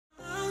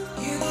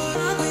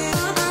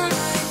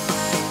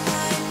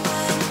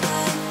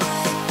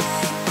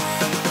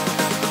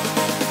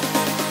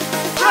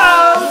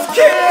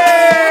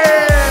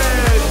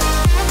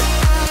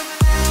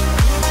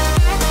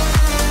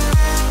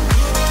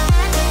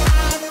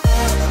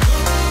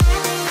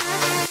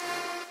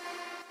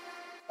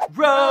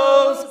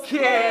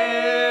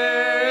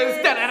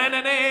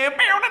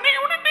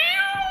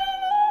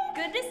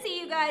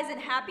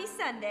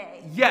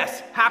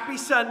happy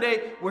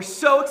Sunday. We're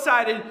so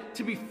excited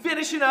to be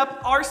finishing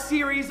up our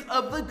series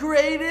of the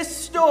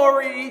greatest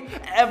story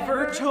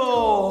ever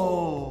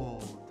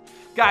told.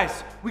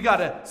 Guys, we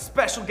got a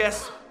special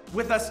guest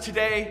with us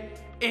today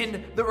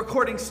in the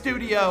recording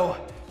studio.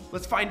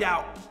 Let's find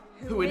out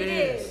who it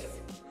is.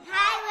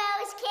 Hi,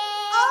 Rose Kids.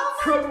 Oh,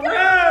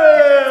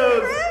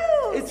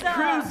 Cruz! It's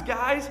Cruz,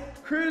 guys.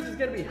 Cruz is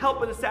going to be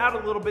helping us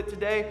out a little bit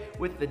today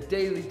with the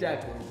daily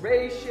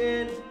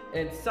declaration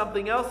and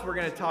something else we're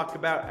going to talk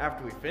about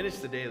after we finish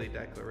the daily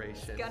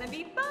declaration. It's gonna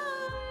be fun.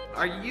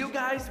 Are you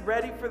guys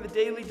ready for the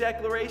daily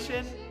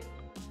declaration?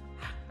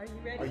 Are you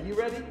ready? Are you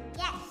ready?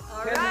 Yes.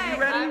 All Kenzie, right,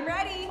 you ready? I'm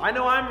ready. I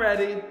know I'm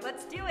ready.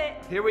 Let's do it.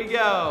 Here we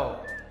go.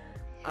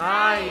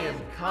 I am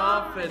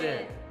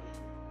confident.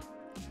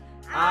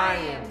 I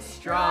am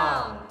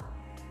strong.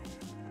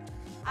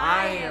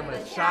 I am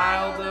a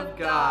child of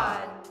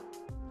God.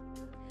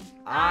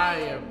 I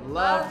am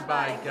loved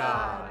by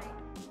God.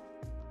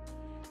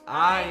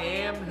 I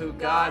am who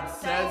God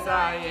says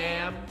I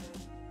am.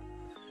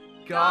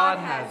 God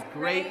has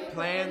great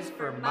plans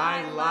for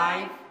my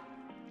life.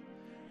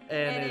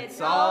 And it's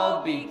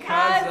all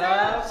because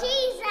of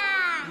Jesus.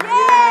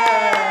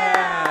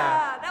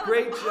 Yeah! That was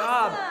Great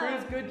job, awesome.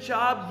 Cruz, good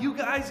job. You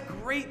guys,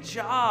 great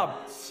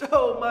job.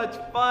 So much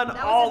fun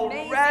That was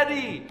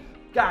already.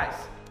 Guys,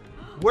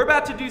 we're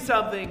about to do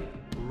something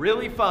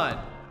really fun.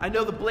 I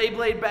know the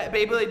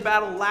Beyblade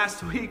battle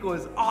last week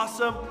was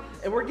awesome,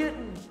 and we're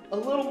getting a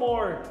little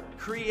more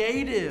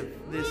creative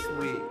this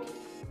week.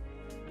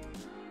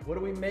 What are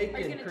we Are you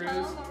making, gonna Cruz?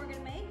 tell them what we're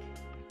gonna make?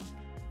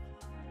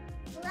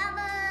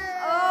 Flubber.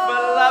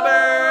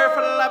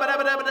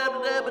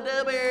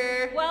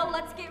 Well,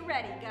 let's get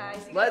ready,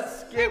 guys.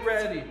 Let's get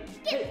ready.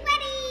 Get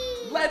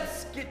ready.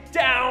 Let's get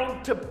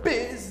down to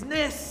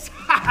business.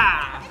 Ha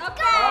ha.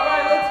 Okay. All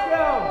right, let's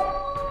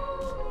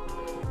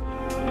go.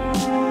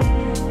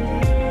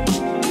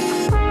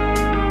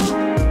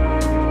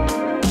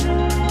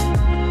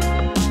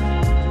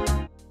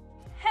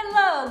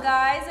 Hello,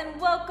 guys, and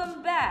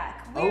welcome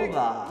back.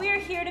 Hola. We're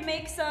here to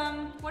make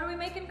some. What are we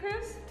making,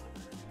 Cruz?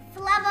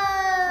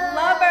 Flubber.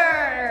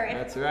 Flubber.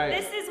 That's right.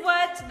 This is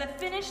what the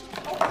finished.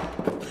 The-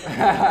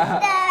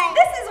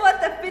 This is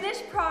what the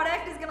finished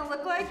product is gonna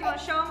look like. You want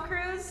to show them,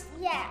 Cruz?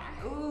 Yeah.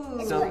 Ooh.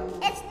 It's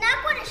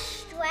not going to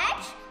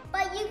stretch,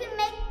 but you can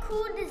make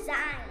cool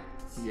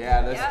designs.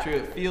 Yeah, that's Yep. true.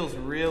 It feels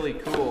really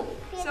cool.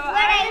 It's So what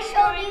I'm I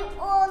showed going- you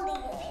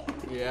earlier.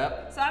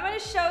 Yep. So I'm going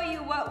to show you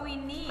what we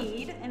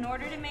need in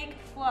order to make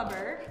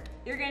flubber.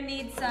 You're going to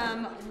need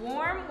some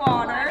warm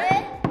water.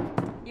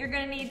 You're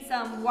going to need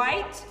some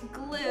white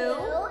glue.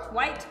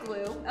 White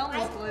glue.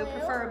 Elmer's White glue, glue.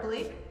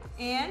 preferably.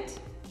 And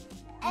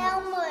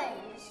Elmer's.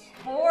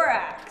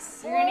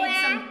 borax. You're going to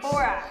need some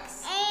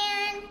borax.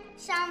 And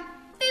some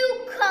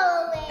food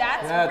coloring.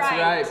 That's That's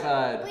right,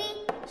 bud.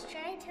 Should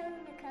I tell them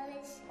the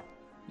colors?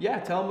 Yeah,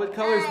 tell them what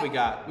colors we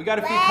got. We got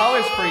a few Red.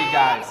 colors for you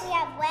guys. We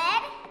have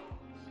red,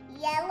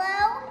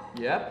 yellow,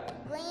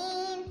 Yep.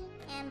 green,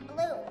 and blue.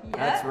 Yep,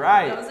 That's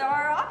right. Those are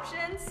our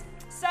options.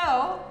 So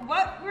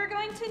what we're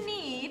going to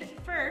need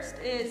first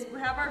is we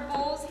have our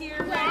bowls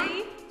here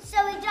ready. So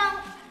we don't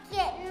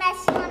get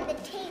messy on the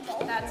table.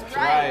 That's That's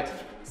right. right.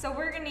 So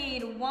we're gonna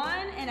need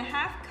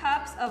 1.5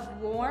 cups of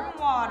warm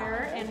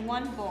water in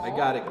one bowl. I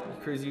got it.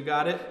 Cruz, you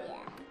got it? Yeah.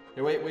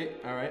 Here, wait.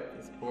 All right,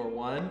 let's pour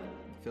one.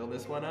 Fill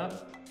this one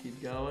up.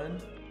 Keep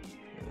going.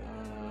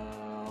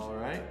 All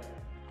right.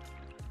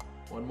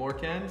 One more,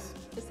 Kens.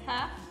 Just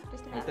half.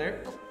 Just half. Right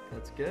there. Oh.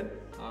 That's good.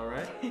 All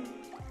right.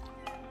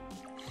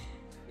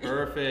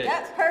 Perfect.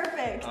 That's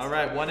perfect. All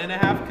right,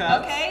 1.5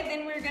 cups. Okay,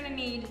 then we're gonna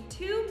need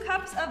 2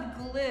 cups of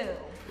glue.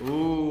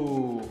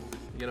 Ooh.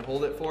 You gonna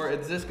hold it for?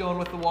 Is this going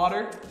with the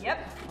water? Yep.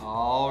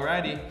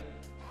 Alrighty.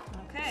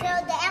 Okay.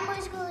 So the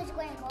Elmer's glue is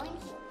going to go in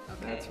here.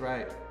 Okay. That's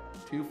right.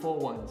 2 full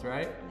ones,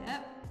 right?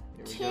 Yep.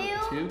 Here we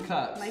go. 2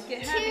 cups. Might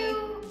get heavy.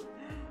 2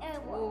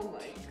 and 1. Oh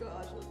my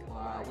gosh, look at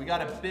Wow, we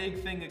got a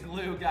big thing of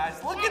glue,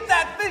 guys. Look at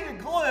that thing of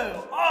glue.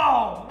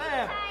 Oh,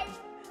 man. Guys,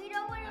 we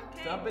don't want to.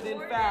 Okay, Dump it in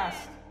pour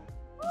fast.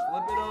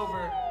 Flip it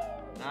over.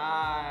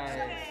 Nice.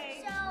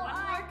 Okay, So,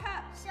 one more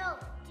cup. So,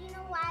 do you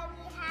know why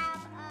we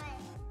have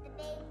the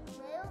big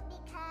glue?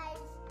 Because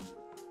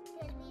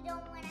we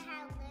don't want to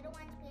have little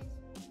ones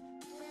because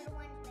little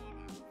ones ran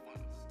out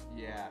fast.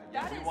 Yeah,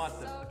 That we is want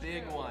the so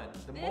big true. one.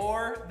 The This-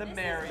 more, the This is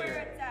merrier. where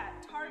it's at.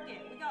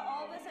 Target. We got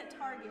all this at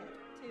Target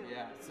too.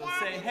 Yeah, so Yeah,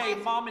 say, hey,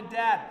 because- mom and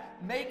dad,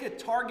 make a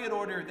Target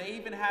order. They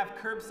even have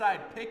curbside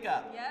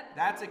pickup. Yep.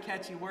 That's a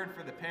catchy word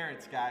for the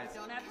parents, guys.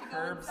 Don't have to go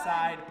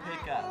Curbside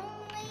pickup.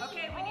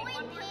 Okay, we need only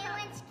one more cup.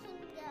 parents can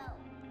go.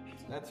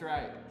 That's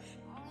right.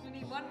 We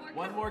need one more cup.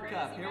 One more Chris,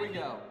 cup. you Here we ready?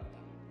 go.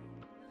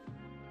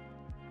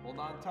 Hold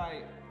on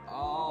tight.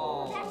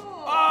 Oh.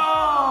 Oh.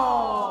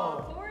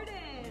 Oh. Pour it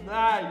in.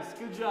 Nice.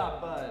 Good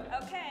job, bud.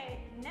 Okay,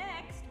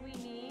 next we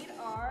need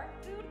our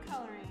food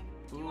coloring.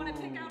 Do you want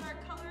to pick Ooh. out our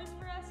colors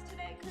for us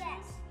today, Chris?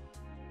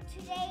 Yes.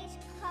 Today's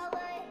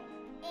color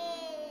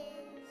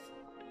is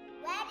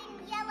red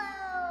and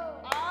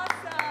yellow.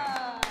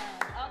 Awesome.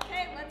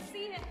 Okay, let's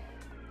see it.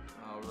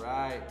 All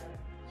right.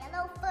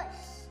 Yellow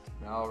first.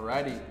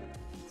 Alrighty.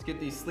 Let's get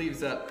these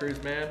sleeves up,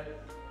 Cruz man.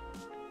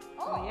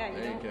 Oh yeah,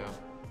 There you go.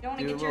 Don't want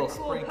to Do a get your little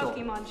cool sprinkle.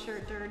 Pokemon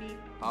shirt dirty.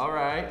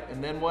 Alright,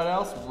 and then what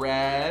else?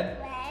 Red.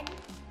 Red.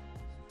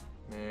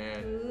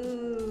 Man.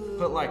 Ooh.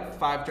 Put like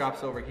 5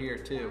 drops over here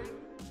too.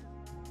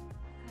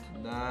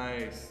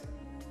 Nice.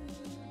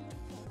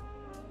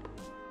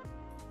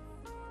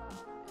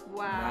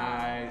 Wow.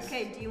 Nice.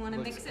 Okay, do you want to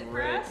Looks mix it for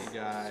great, us? you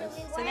guys.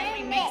 So then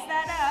we mix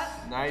that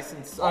up. Nice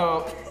and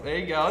slow. There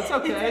you go. It's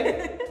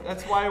okay.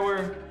 That's why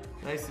we're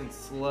nice and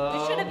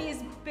slow. We should have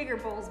used bigger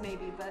bowls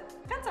maybe, but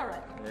that's all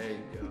right. There you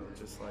go,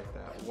 just like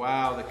that.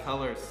 Wow, the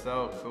color is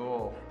so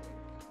cool.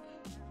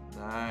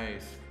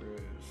 Nice,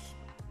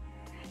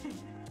 Cruz.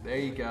 There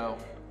you go.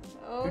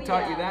 Oh, Who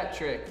taught yeah. you that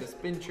trick, the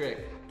spin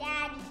trick?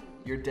 Daddy.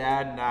 Your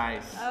dad,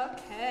 nice.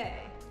 Okay.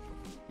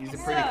 He's a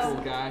pretty So-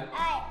 cool guy.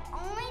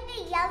 Only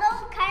the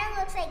yellow kind of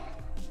looks like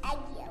egg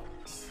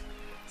yolks.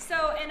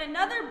 So in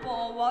another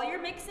bowl, while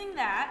you're mixing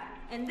that,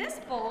 in this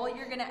bowl,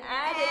 you're gonna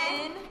add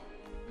in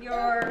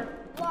your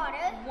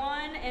Water.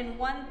 1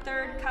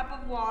 1/3 cup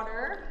of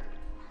water.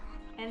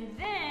 And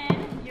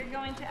then you're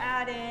going to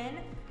add in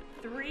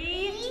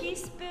 3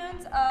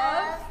 teaspoons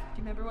of, do you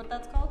remember what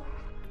that's called?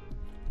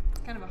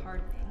 It's kind of a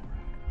hard thing.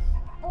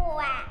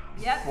 Borax.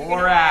 Yep, you're gonna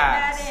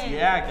add Borax. that in.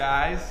 Yeah,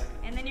 guys.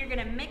 And then you're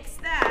gonna mix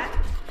that.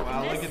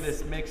 Wow, And look at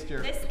this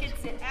mixture. This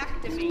gets it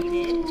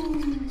activated.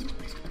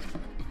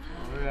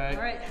 All right.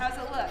 All right, how's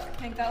it look?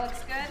 Think that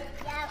looks good?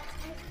 Yep.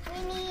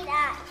 We need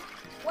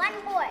one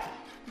more.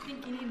 You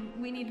think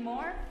we need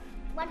more?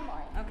 One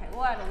more. Okay,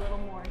 we'll add a little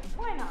more.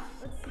 Why not?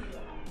 Let's see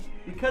what happens.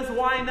 Because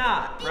why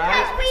not, Because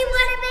right? we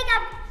want to make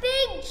a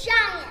big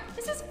giant.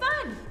 This is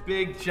fun.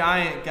 Big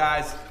giant,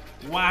 guys.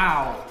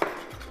 Wow.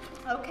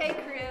 Okay,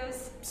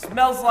 Cruz.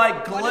 Smells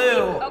like What do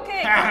glue. we-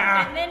 Okay,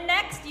 and then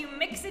next you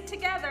mix it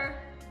together.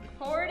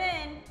 Pour it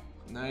in.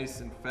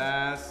 Nice and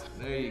fast.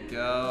 There you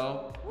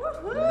go.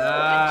 Woohoo!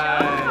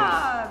 Nice. Good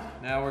job.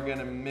 Now we're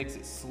gonna mix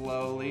it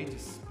slowly.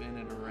 Just spin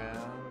it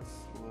around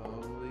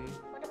slowly.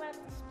 What about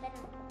the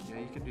spinner? Yeah,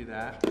 you can do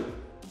that.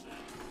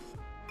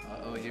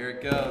 Uh-oh, here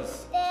it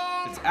goes.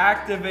 Then, It's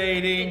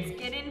activating.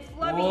 It's getting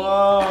flubby.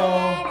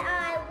 Whoa.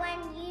 then when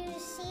you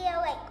see it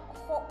like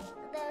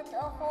the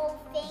whole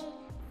thing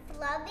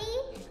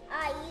flubby,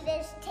 you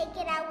just take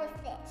it out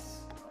with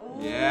this.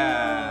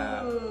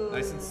 Yeah. Ooh.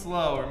 Nice and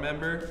slow,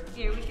 remember?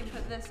 Here, we can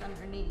put this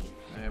underneath.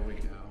 There we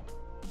go.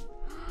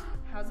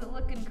 How's it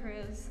looking,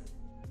 Cruz?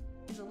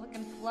 Is it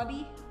looking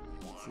flubby?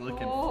 It's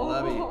looking Oh.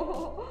 flubby.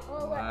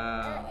 Well,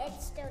 Wow.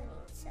 it still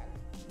needs some.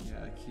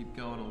 Yeah, keep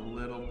going a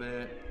little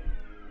bit.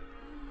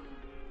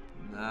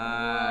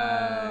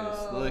 Nice.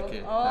 Whoa. Look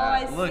at Oh,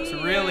 that. I Looks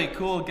see really it.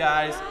 cool,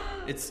 guys.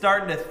 It's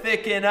starting to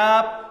thicken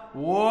up.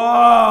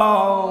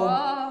 Whoa.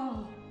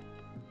 Whoa.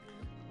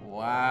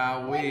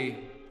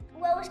 Wowee.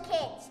 Rose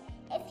kids,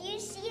 if you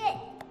see it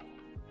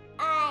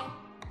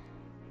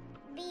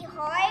be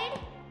hard,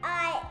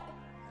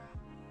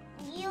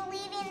 you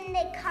leave in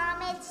the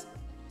comments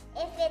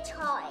if it's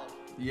hard.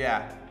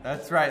 Yeah,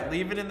 that's right.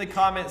 Leave it in the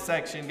comment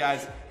section,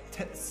 guys.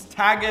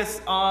 Tag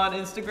us on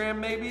Instagram,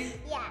 maybe?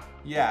 Yeah.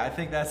 Yeah, I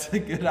think that's a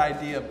good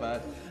idea,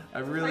 bud. I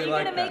really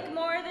like Are you that. gonna make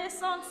more of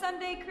this on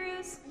Sunday,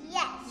 Cruz?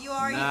 Yes. You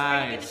are. Are you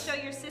gonna Nice. show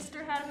your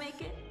sister how to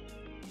make it?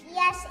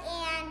 Yes,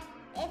 and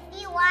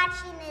if you're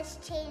watching this,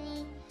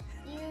 Chinny,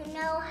 you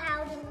know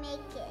how to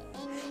make it,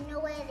 and you know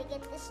where to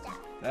get the stuff.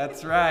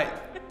 That's right.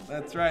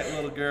 That's right,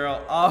 little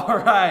girl. All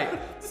right.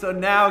 So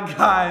now,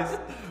 guys,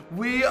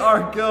 we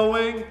are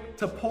going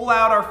to pull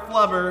out our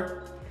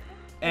flubber,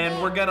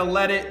 and we're gonna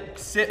let it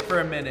sit for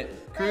a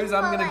minute. Cruz,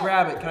 I'm gonna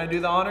grab it. Can I do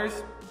the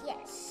honors?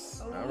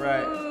 Yes. All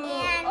right. And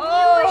we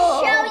Oh.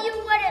 will show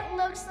you what it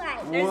looks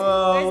like. There's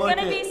Whoa, look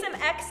gonna at- be some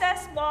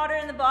excess water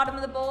in the bottom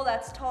of the bowl.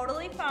 That's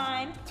totally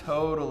fine.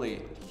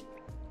 Totally.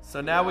 So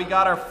now we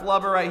got our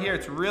flubber right here.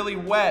 It's really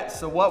wet.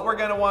 So what we're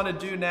gonna wanna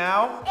do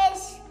now,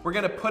 Is we're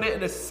gonna put it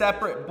in a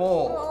separate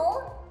bowl.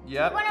 bowl.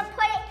 Yep. You want to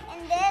put it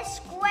in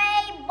this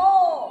gray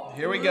bowl.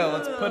 Here we go.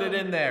 Let's put it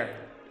in there.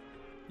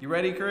 You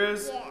ready,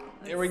 Cruz? Yeah.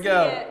 Here we See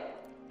go. it.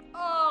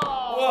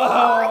 Oh.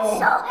 Whoa! It's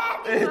so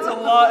heavy. It's a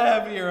lot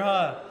heavier,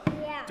 huh?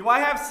 Yeah. Do I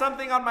have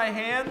something on my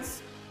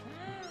hands?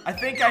 I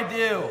think I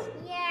do.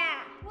 Yeah.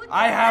 Look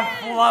I at have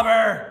this.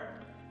 flubber.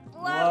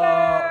 Flubber.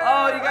 Whoa.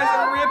 Oh, you guys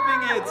are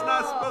ripping it. It's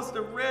not supposed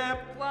to rip.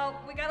 Well,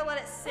 we gotta let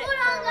it sit Hold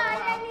for on, a guys,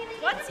 little I while. need to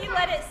get Once the you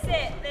let it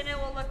sit, then it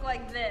will look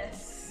like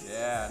this.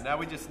 Yeah, now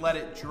we just let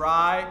it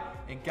dry.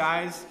 And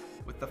guys,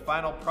 with the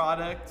final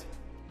product,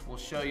 we'll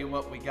show you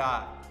what we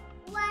got.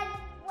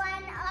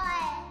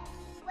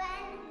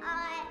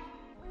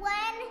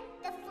 When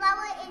the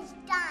flour is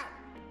done.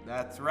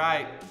 That's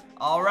right.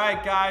 All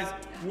right, guys,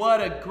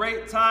 what a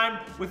great time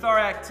with our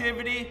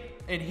activity.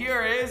 And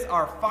here is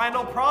our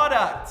final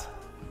product.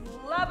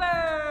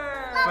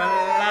 Flubber.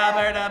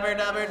 Flubber, dubber,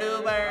 dubber,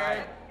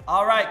 doober.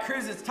 All right,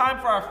 Cruz, it's time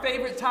for our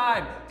favorite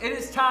time. It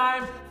is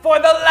time for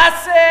the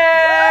lesson!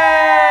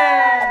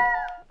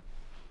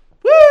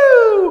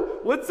 Woo!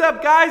 What's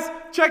up, guys?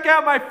 Check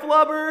out my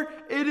flubber.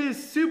 It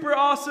is super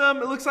awesome.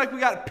 It looks like we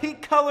got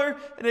pink color,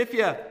 and if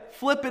you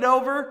flip it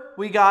over,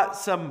 we got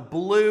some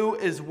blue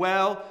as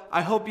well.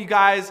 I hope you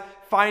guys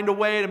find a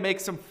way to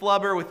make some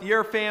flubber with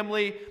your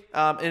family,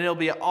 and it'll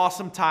be an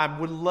awesome time.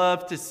 Would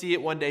love to see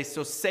it one day,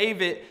 so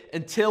save it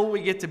until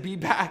we get to be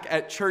back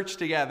at church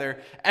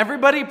together.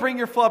 Everybody bring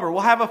your flubber.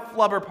 We'll have a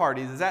flubber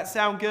party. Does that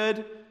sound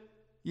good?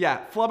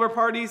 Yeah, flubber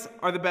parties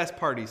are the best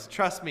parties.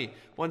 Trust me.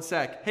 One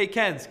sec. Hey,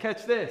 Kens,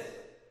 catch this.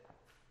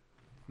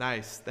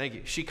 Nice, thank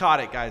you. She caught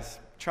it, guys.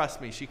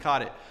 Trust me, she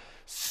caught it.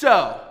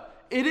 So,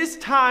 it is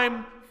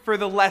time for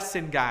the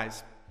lesson,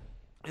 guys.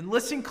 And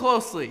listen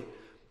closely.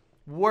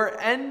 We're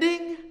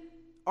ending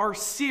our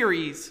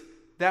series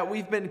that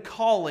we've been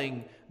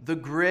calling The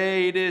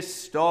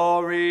Greatest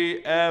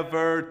Story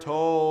Ever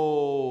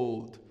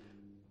Told.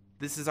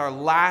 This is our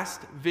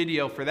last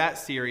video for that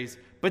series.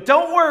 But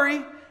don't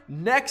worry,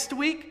 next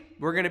week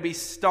we're going to be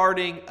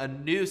starting a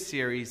new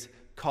series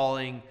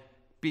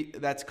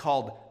that's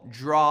called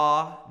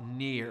Draw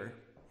Near.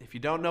 If you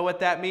don't know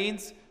what that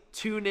means,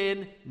 tune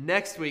in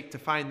next week to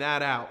find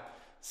that out.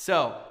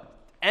 So,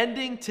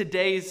 ending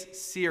today's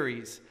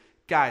series,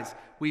 guys,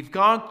 we've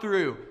gone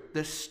through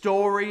the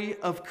story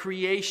of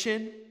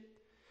creation.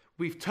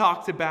 We've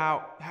talked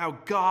about how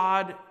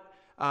God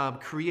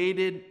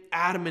created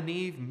Adam and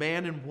Eve,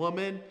 man and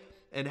woman,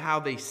 and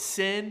how they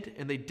sinned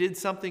and they did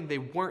something they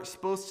weren't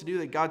supposed to do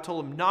that God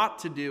told them not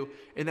to do,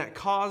 and that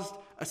caused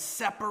a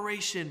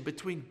separation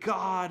between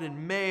God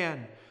and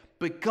man.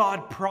 But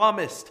God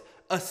promised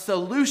a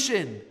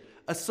solution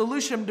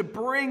to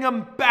bring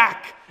them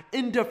back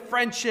into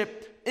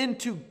friendship,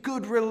 into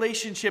good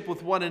relationship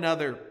with one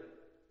another.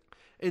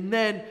 And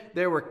then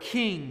there were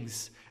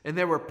kings and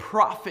there were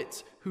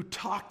prophets who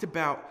talked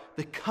about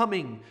the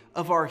coming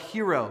of our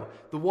hero,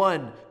 the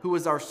one who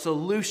was our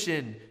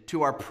solution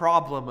to our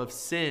problem of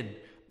sin.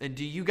 And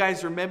do you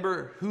guys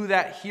remember who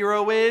that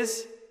hero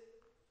is?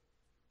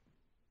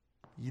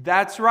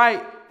 That's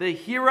right, the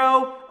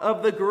hero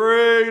of the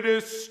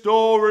greatest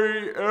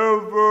story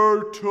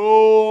ever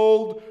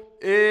told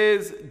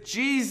is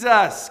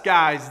Jesus,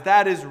 guys.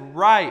 That is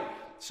right.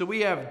 So we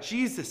have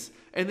Jesus,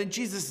 and then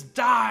Jesus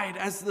died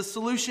as the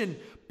solution.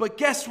 But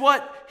guess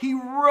what? He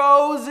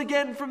rose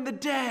again from the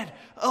dead,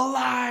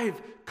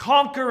 alive,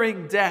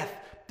 conquering death,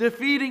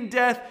 defeating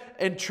death,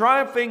 and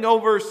triumphing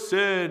over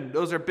sin.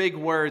 Those are big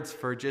words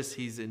for just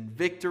he's in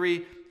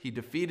victory. He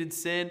defeated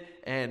sin,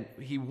 and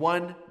he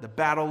won the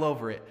battle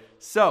over it.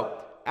 So,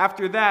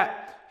 after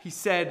that, he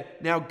said,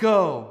 now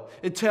go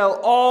and tell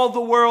all the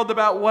world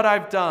about what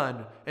I've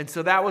done. And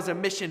so that was a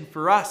mission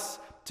for us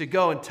to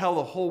go and tell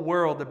the whole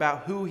world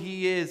about who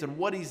he is and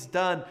what he's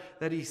done,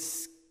 that he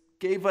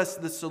gave us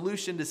the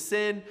solution to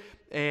sin,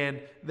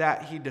 and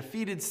that he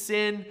defeated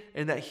sin,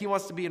 and that he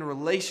wants to be in a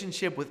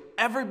relationship with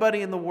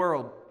everybody in the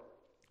world,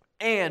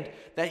 and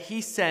that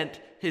he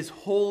sent his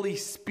Holy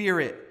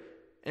Spirit.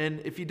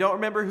 And if you don't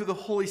remember who the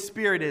Holy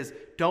Spirit is,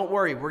 don't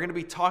worry. We're going to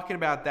be talking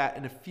about that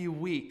in a few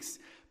weeks.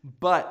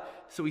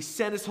 So he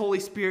sent his Holy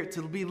Spirit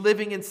to be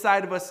living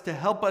inside of us, to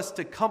help us,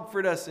 to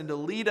comfort us, and to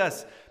lead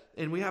us.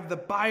 And we have the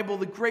Bible,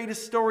 the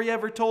greatest story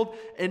ever told.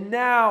 And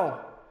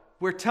now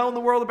we're telling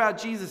the world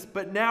about Jesus,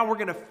 but now we're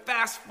going to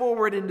fast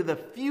forward into the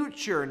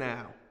future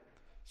now.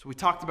 So we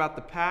talked about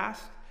the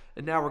past,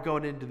 and now we're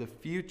going into the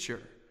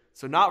future.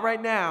 So not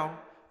right now,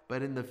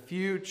 but in the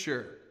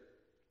future.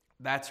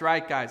 That's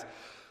right, guys.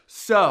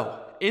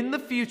 So, in the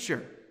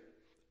future,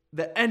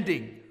 the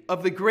ending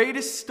of the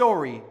greatest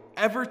story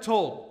ever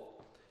told,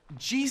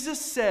 Jesus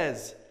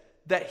says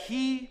that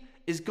he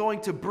is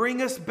going to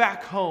bring us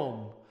back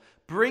home,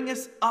 bring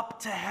us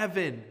up to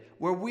heaven,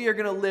 where we are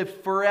going to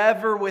live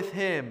forever with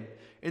him,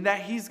 and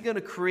that he's going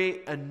to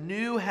create a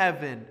new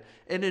heaven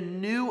and a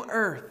new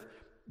earth,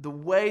 the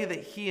way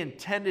that he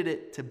intended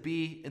it to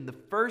be in the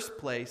first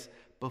place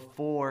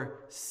before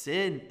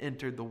sin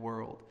entered the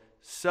world.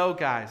 So,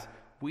 guys,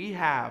 we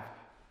have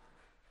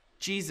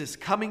Jesus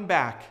coming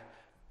back,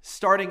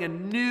 starting a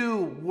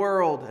new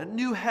world, a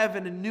new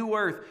heaven, a new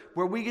earth,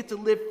 where we get to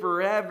live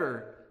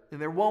forever.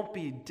 And there won't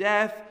be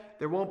death,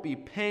 there won't be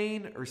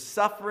pain or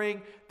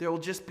suffering. There will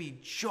just be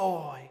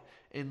joy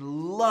and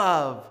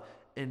love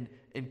and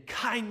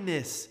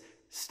kindness.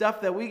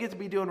 Stuff that we get to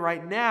be doing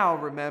right now,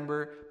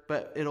 remember,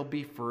 but it'll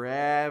be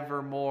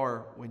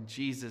forevermore when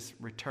Jesus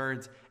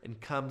returns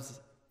and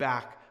comes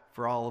back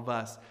for all of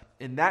us.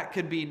 And that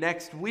could be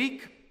next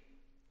week.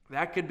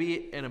 That could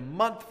be in a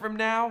month from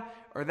now,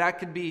 or that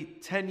could be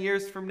 10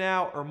 years from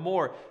now or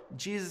more.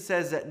 Jesus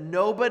says that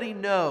nobody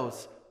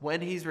knows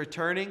when he's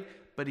returning,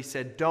 but he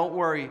said, don't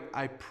worry,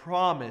 I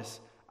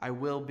promise I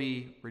will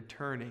be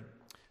returning.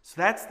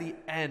 So that's the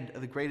end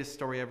of the greatest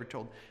story ever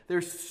told.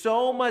 There's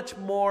so much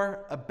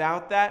more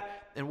about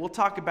that, and we'll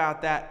talk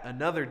about that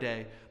another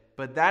day.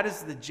 But that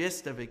is the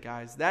gist of it,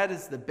 guys. That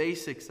is the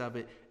basics of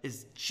it,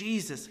 is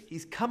Jesus.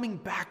 He's coming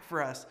back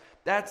for us.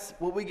 That's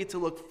what we get to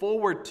look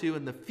forward to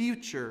in the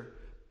future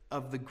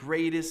of the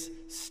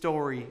greatest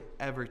story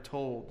ever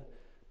told.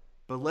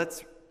 But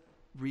let's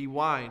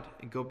rewind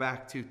and go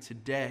back to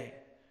today.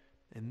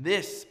 And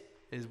this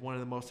is one of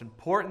the most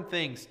important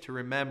things to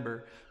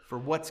remember for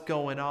what's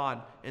going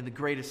on in the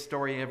greatest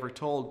story ever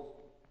told.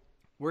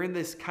 We're in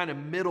this kind of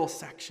middle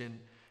section.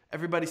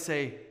 Everybody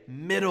say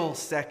middle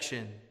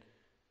section.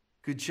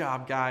 Good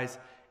job, guys.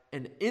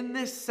 And in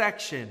this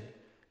section,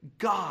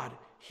 God,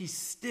 he's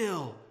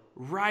still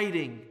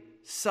writing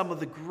some of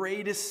the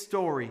greatest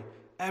story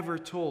ever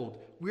told.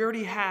 We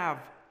already have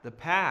the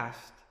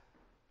past.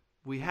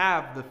 We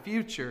have the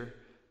future,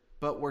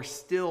 but we're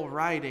still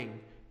writing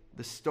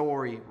the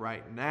story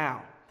right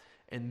now.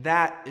 And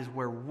that is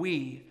where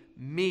we,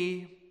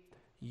 me,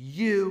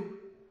 you,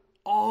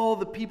 all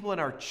the people in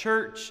our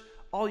church,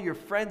 all your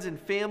friends and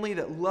family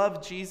that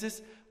love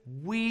Jesus,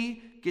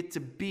 we get to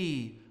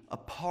be a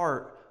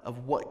part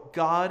of what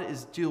God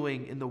is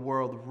doing in the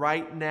world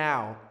right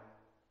now,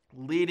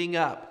 leading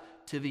up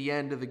to the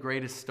end of the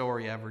greatest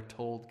story ever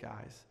told,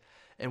 guys.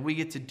 And we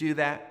get to do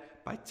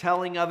that by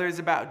telling others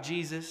about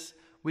Jesus.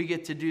 We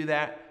get to do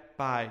that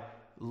by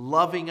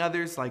loving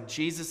others like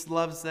Jesus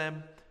loves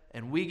them.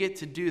 And we get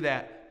to do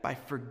that by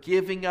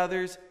forgiving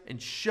others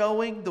and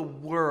showing the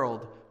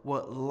world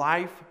what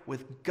life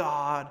with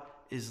God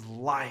is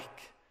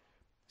like.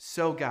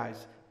 So,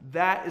 guys,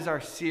 that is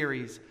our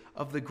series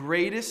of the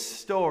greatest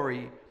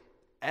story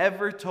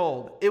ever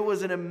told. It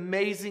was an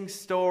amazing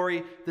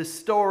story. The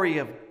story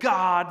of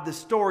God, the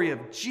story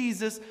of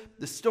Jesus,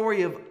 the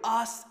story of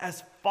us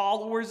as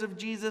followers of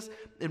Jesus,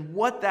 and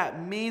what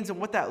that means and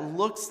what that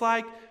looks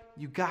like.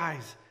 You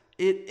guys,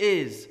 it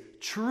is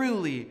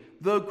truly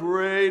the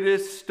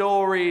greatest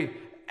story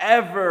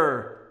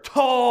ever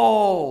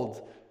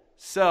told.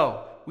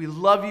 So, we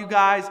love you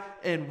guys,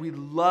 and we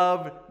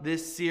love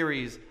this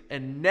series.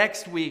 And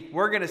next week,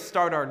 we're going to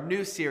start our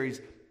new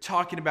series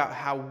talking about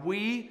how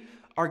we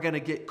are going to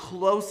get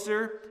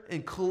closer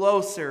and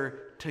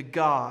closer to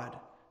God.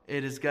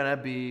 It is going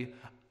to be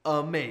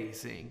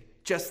amazing.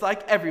 Just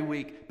like every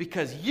week,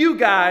 because you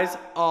guys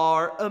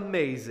are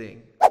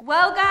amazing.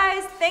 Well,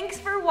 guys, thanks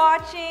for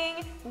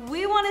watching.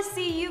 We want to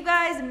see you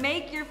guys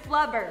make your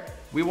flubber.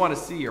 We want to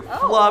see your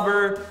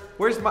flubber.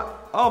 Where's my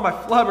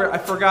flubber. I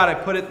forgot I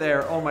put it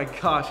there. Oh my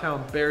gosh, how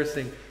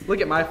embarrassing.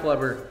 Look at my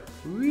flubber.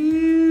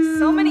 Whee!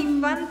 So many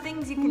fun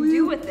things you can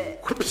do with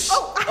it.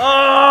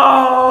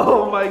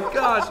 Oh my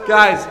gosh.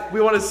 Guys,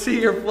 we want to see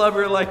your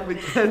flubber like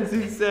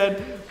Mackenzie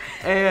said.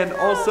 And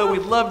also,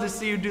 we'd love to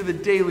see you do the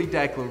daily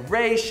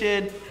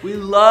declaration. We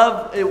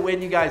love it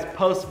when you guys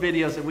post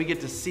videos and we get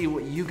to see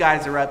what you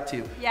guys are up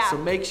to. Yeah. So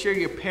make sure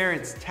your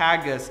parents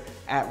tag us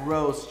at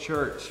Rose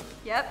Church.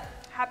 Yep.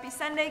 Happy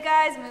Sunday,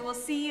 guys, and we will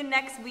see you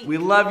next week. We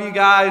love you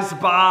guys.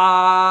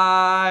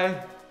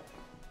 Bye.